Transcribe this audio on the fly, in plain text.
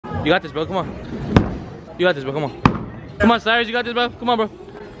You got this, bro. Come on. You got this, bro. Come on. Come on, Cyrus. You got this, bro. Come on, bro.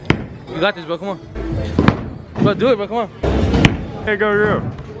 You got this, bro. Come on. Bro, do it, bro. Come on. Hey, go.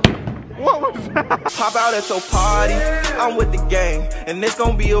 What was that? Pop out at your party. I'm with the gang, and it's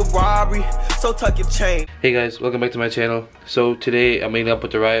gonna be a robbery. So tuck your chain. Hey guys, welcome back to my channel. So today I'm meeting up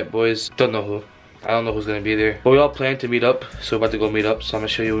with the Riot boys. Don't know who. I don't know who's gonna be there. But we all plan to meet up, so we're about to go meet up. So I'm gonna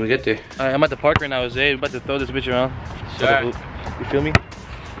show you when we get there. Alright, I'm at the park right now with Zaid. We're about to throw this bitch around. Sure. You feel me?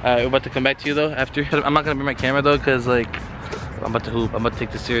 Alright, we're about to come back to you though after. I'm not gonna bring my camera though, cause like I'm about to hoop. I'm about to take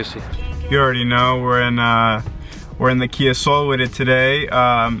this seriously. You already know we're in the Kia Soul with it today.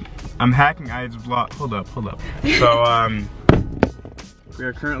 I'm hacking Ayat's vlog. Hold up. So we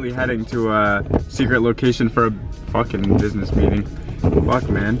are currently heading to a secret location for a fucking business meeting. Fuck,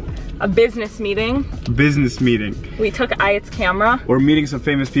 man. A business meeting. Business meeting. We took Ayat's camera. We're meeting some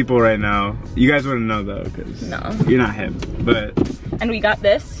famous people right now. You guys wouldn't know though, because no, you're not him. But and we got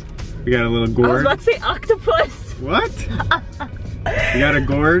this. We got a little gourd. I was about to say octopus. What? We got a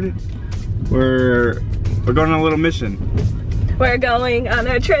gourd. We're going on a little mission. We're going on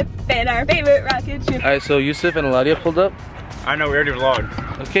a trip in our favorite rocket ship. Alright, so Yousif and AyatTheRiot pulled up. I know, we already vlogged.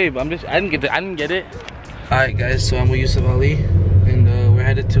 Okay, but I didn't get it. Alright guys, so I'm with Yousif Ali and we're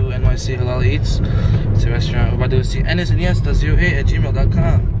headed to NYC Halal Eats. It's a restaurant. We're about to go see Ennis and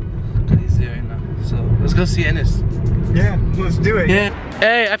Iniesta08@gmail.com. Cause he's there right now. So let's go see Ennis. Yeah, let's do it. Yeah.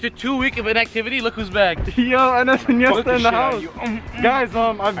 Hey, after 2 weeks of inactivity, look who's back. Yo, Ennis and Iniesta in the house. Guys,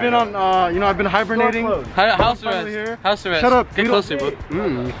 I've been on, I've been hibernating. House arrest. House arrest. Shut up. Get closer, bro.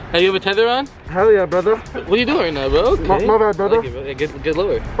 Hey, you have a tether on? Hell yeah, brother. What are you doing right now, bro? Okay. My bad, brother. Like it, bro. Get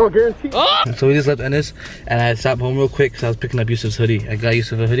lower. Oh, guaranteed. Oh! So we just left Ennis, and I stopped home real quick because I was picking up Yousif's hoodie. I got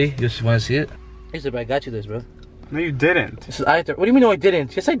Yousif a hoodie. Yousif, want to see it? Yousif, I got you this, bro. No, you didn't. This is AyatTheRiot. What do you mean, no, I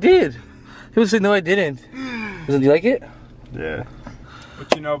didn't? Yes, I did. People say, no, I didn't. Do you like it? Yeah.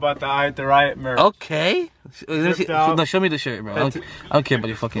 What you know about the AyatTheRiot merch? Okay. Let me see. No, show me the shirt, bro. I don't care about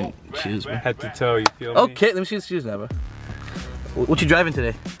your fucking shoes, bro. Head to toe, you feel me? Okay, let me see the shoes now, bro. What you driving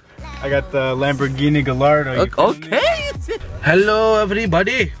today? I got the Lamborghini Gallardo. Okay. Hello,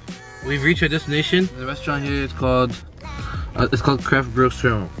 everybody. We've reached our destination. The restaurant here is called Craft Brooks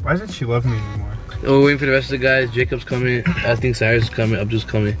Terminal. Why doesn't she love me anymore? Oh, we're waiting for the rest of the guys. Jacob's coming. I think Cyrus is coming. Abdu's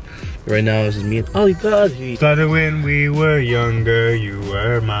coming. Right now, this is me and oh god. Started when we were younger, you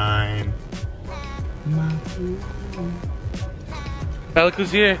were mine. Oh, look who's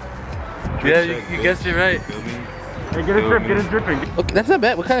here. Yeah, you guessed it right. Hey, get it dripping. Okay, that's not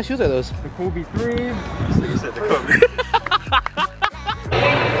bad. What kind of shoes are those? The Kobe 3. You said the Kobe.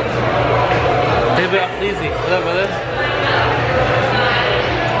 Hey, bro, easy. What up, brother?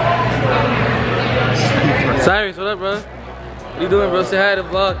 Cyrus, what up, bro? What you doing, bro? Say hi to the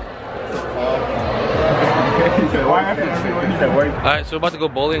vlog. Alright, so we're about to go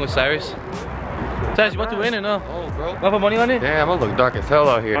bowling with Cyrus. Cyrus, you about to win or no? Oh, bro. Want to put money on it? Damn, I'm gonna look dark as hell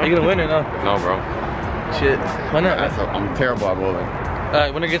out here. Are you gonna win or no? No, bro. Shit. Why not? I'm terrible at bowling.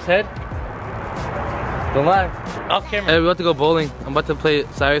 Alright, winner gets head? Don't lie. Off camera. Hey, we're about to go bowling. I'm about to play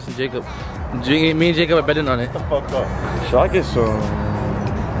Cyrus and Jacob. Me and Jacob are betting on it. Shut the fuck up. Should I get some?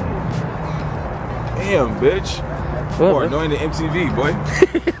 Damn, bitch. More annoying than MTV, boy.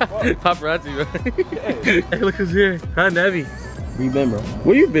 Paparazzi, bro. Hey, look who's here. Hi, Navi. Where you been, bro?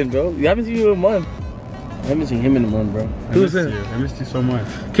 Where you been, bro? You haven't seen you in a month. I haven't seen him in a month, bro. Who's in? I missed you so much.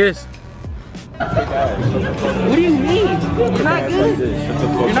 Kiss. What do you mean? You're not good.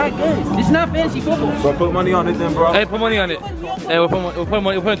 You're not good. It's not fantasy football. Bro, put money on it then, bro. Hey, put money on it. Hey, we're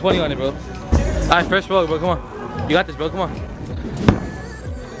putting 20 on it, bro. Alright, first roll, bro. Come on. You got this, bro. Come on.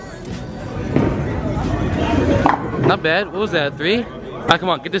 Not bad. What was that? 3? Alright, come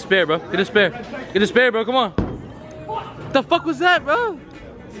on. Get this spare, bro. Get this spare. Get this spare, bro. Come on. What the fuck was that, bro?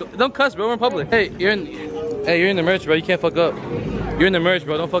 Don't cuss, bro. We're in public. Hey, you're in the merch, bro. You can't fuck up. You're in the merch,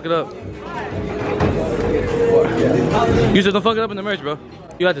 bro. Don't fuck it up. You said don't fuck it up in the merch, bro.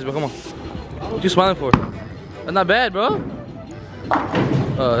 You got this, bro. Come on. What you smiling for? That's not bad, bro.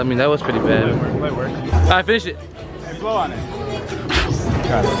 I mean, that was pretty bad. Alright, finish it. Hey, blow on it.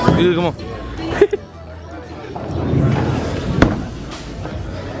 Dude, come on.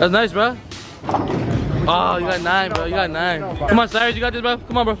 That's nice, bro. Oh, you got 9, bro. You got 9. Come on, Cyrus. You got this, bro.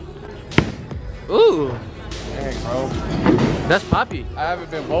 Come on, bro. Ooh. Dang, bro. That's poppy. I haven't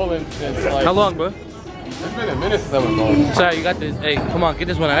been bowling since like... How long, bro? It's been a minute since I've been bowling. Sorry, you got this. Hey, come on. Get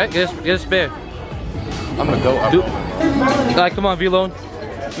this one, alright? Get a spare. I'm gonna go up. Alright, come on, V-Lone.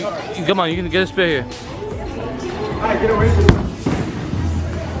 Come on, you can get a spare here. Alright, get away.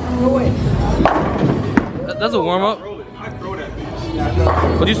 That's a warm-up.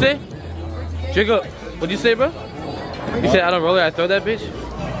 What'd you say? Jacob, what'd you say, bro? You said I don't roll it, I throw that bitch?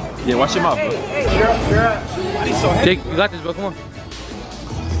 Yeah, watch your mouth, bro. Jake, you got this, bro. Come on.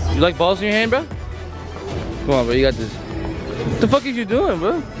 You like balls in your hand, bro? Come on, bro. You got this. What the fuck is you doing,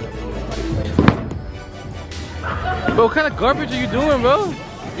 bro? Bro, what kind of garbage are you doing, bro?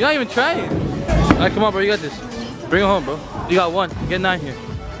 You're not even trying. Alright, come on, bro. You got this. Bring it home, bro. You got 1. Get 9 here.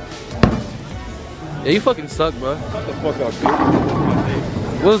 Yeah, you fucking suck, bro. Shut the fuck up, dude.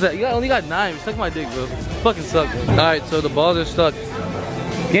 What was that? You only got 9. Suck my dick, bro. You fucking suck, bro. Alright, so the balls are stuck.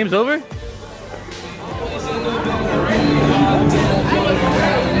 Game's over?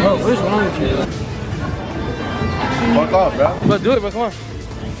 Bro, what is wrong with you? Fuck off, bro. Bro, do it, bro. Come on.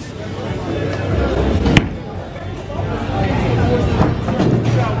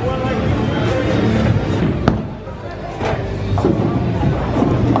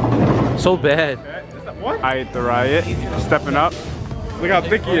 So bad. AyatTheRiot, stepping up. Look how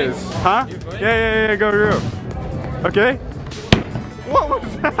thick he is. Huh? Yeah, go through. Okay? What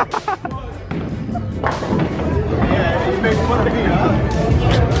was that?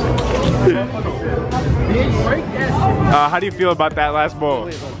 How do you feel about that last bowl?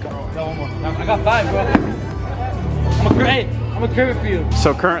 I got 5, bro. I'm a crib it for you.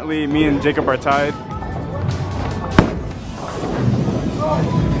 So currently, me and Jacob are tied.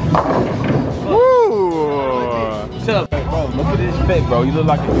 Shut up. Bro, look at his fit, bro. You look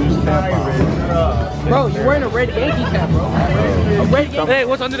like a used tampon. Bro, you're wearing a red Yankees hat, bro. A red Yankees. Hey,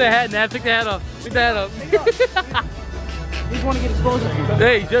 what's under the hat, Nav? Take the hat off. Take the hat off. You just want to get exposure.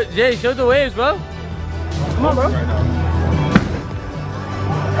 Hey, Jay, show the waves, bro. Come on, bro.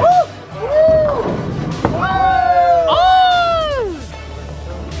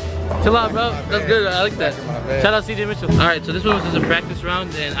 Chill out, bro. That's good. I like that. Shout out CJ Mitchell. All right, so this one was just a practice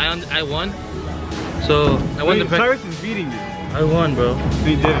round, and I won. So I won the practice. Cyrus is beating you. I won, bro.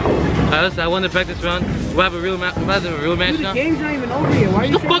 He did. I won the practice round. We'll have a real match. We'll have a real match Dude, now. the game's not even over yet. Why are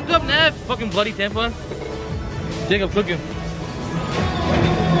you Shut the fuck up, Nav. Fucking bloody tampon. Jacob, cook him.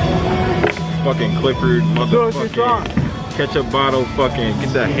 Fucking Clifford, motherfucking ketchup bottle, fucking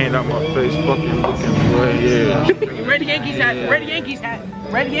get that hand out my face, fucking looking boy, yeah. Red Yankees hat. Red Yankees hat.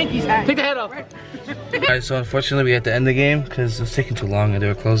 Red Yankees hat. Take the head off. Alright, so unfortunately we had to end the game because it was taking too long and they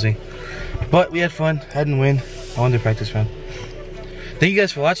were closing. But we had fun. I didn't win. I won the practice round. Thank you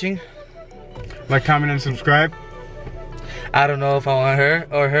guys for watching. Like, comment, and subscribe. I don't know if I want her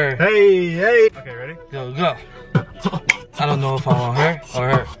or her. Hey. Okay, ready? Go. I don't know if I want her or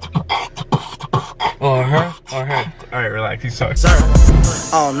her. Or her or her. Alright, relax. He's sorry. I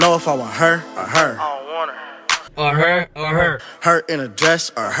don't know if I want her or her. Or her or her. Her in a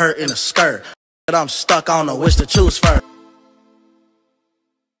dress or her in a skirt. But I'm stuck, I don't know which to choose first.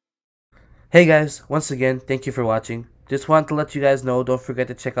 Hey guys, once again, thank you for watching. Just wanted to let you guys know, don't forget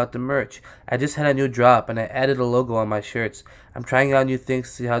to check out the merch. I just had a new drop and I added a logo on my shirts. I'm trying out new things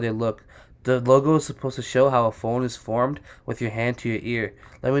to see how they look. The logo is supposed to show how a phone is formed with your hand to your ear.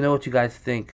 Let me know what you guys think.